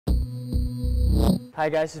Hi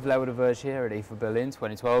guys, it's Vlad with the Verge here at Acer Berlin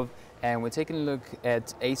 2012, and we're taking a look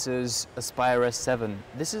at Acer's Aspire S7.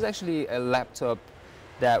 This is actually a laptop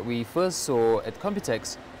that we first saw at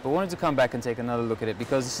Computex, but wanted to come back and take another look at it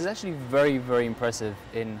because this is actually very, very impressive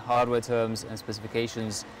in hardware terms and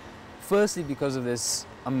specifications. Firstly, because of this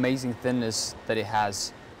amazing thinness that it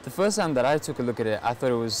has. The first time that I took a look at it, I thought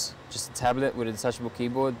it was just a tablet with a detachable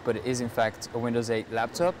keyboard, but it is in fact a Windows 8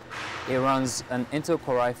 laptop. It runs an Intel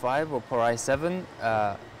Core i5 or Core i7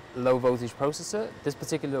 low voltage processor. This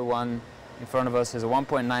particular one in front of us has a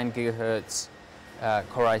 1.9 gigahertz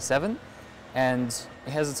Core i7, and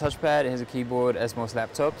it has a touchpad, it has a keyboard as most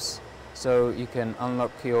laptops, so you can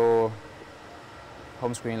unlock your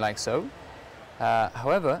home screen like so.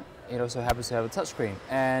 However, it also happens to have a touchscreen,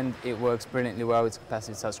 and it works brilliantly well. It's a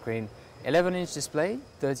capacitive touchscreen, 11-inch display,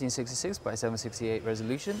 1366 by 768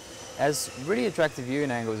 resolution, has really attractive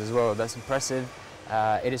viewing angles as well. That's impressive.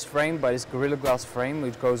 It is framed by this Gorilla Glass frame,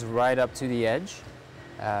 which goes right up to the edge,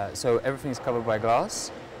 so everything is covered by glass.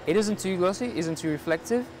 It isn't too glossy, isn't too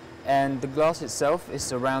reflective, and the glass itself is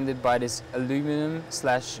surrounded by this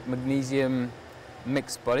aluminum/magnesium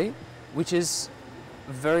mixed body, which is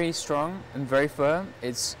very strong and very firm.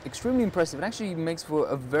 It's extremely impressive. It actually makes for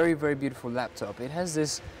a very, very beautiful laptop. It has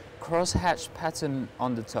this cross-hatch pattern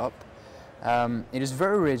on the top. It is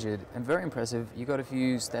very rigid and very impressive. You got a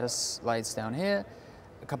few status lights down here,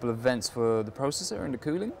 a couple of vents for the processor and the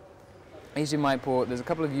cooling, HDMI port. There's a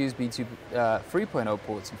couple of USB 3.0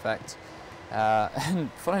 ports, in fact.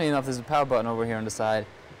 And funnily enough, there's a power button over here on the side.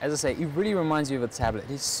 As I say, it really reminds you of a tablet.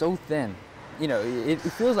 It's so thin. You know, it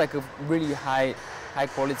feels like a really high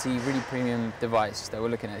quality, really premium device that we're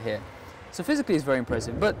looking at here. So physically it's very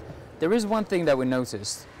impressive, but there is one thing that we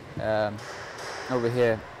noticed over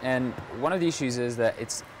here, and one of the issues is that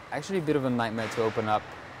it's actually a bit of a nightmare to open up.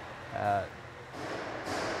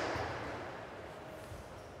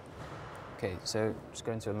 Okay, so just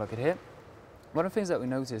going to unlock it here. One of the things that we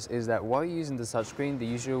notice is that while you're using the touchscreen, the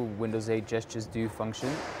usual Windows 8 gestures do function.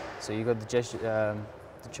 So you got the gesture,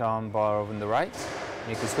 the charm bar over on the right.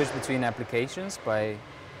 You can switch between applications by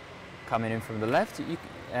coming in from the left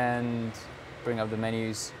and bring up the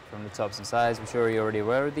menus from the tops and sides. I'm sure you're already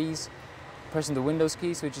aware of these. Pressing the Windows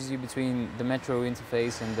key switches you between the Metro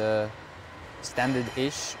interface and the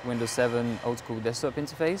standard-ish Windows 7 old-school desktop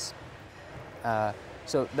interface.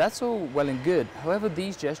 So that's all well and good. However,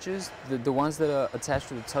 these gestures, the ones that are attached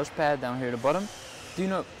to the touchpad down here at the bottom, do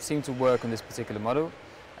not seem to work on this particular model.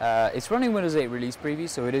 It's running Windows 8 release preview,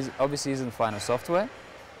 so it obviously isn't final software.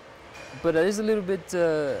 But it is a little bit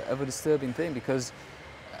of a disturbing thing, because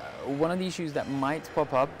one of the issues that might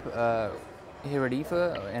pop up here at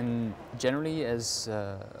Acer, and generally as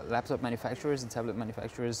laptop manufacturers and tablet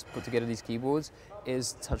manufacturers put together these keyboards,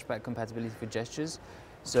 is touchpad compatibility for gestures.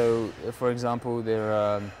 So, for example,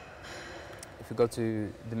 if you go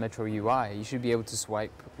to the Metro UI, you should be able to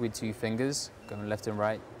swipe with 2 fingers, going left and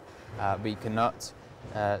right, but you cannot.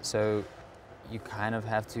 So you kind of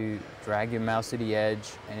have to drag your mouse to the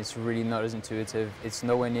edge, and it's really not as intuitive. It's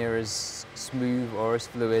nowhere near as smooth or as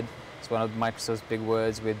fluid. It's one of Microsoft's big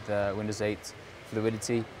words with Windows 8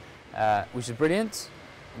 fluidity, which is brilliant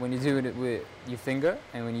when you're doing it with your finger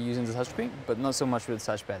and when you're using the touchscreen, but not so much with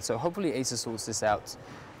the touchpad. So hopefully Acer sorts this out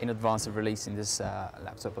in advance of releasing this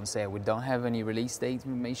laptop on sale. We don't have any release date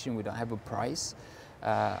information, we don't have a price.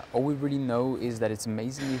 All we really know is that it's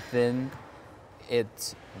amazingly thin.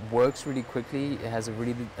 It works really quickly, it has a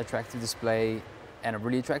really attractive display and a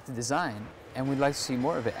really attractive design, and we'd like to see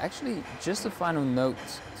more of it. Actually, just a final note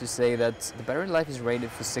to say that the battery life is rated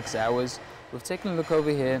for 6 hours. We've taken a look over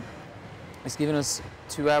here. It's given us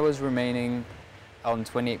 2 hours remaining on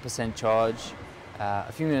 28% charge.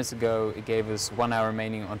 A few minutes ago, it gave us 1 hour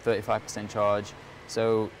remaining on 35% charge.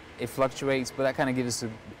 So it fluctuates, but that kind of gives us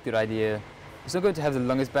a good idea. It's not going to have the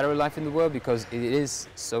longest battery life in the world because it is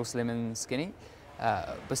so slim and skinny.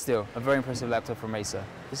 But still, a very impressive laptop from Acer.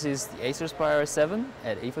 This is the Acer Aspire S7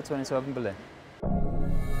 at Acer 2012 in Berlin.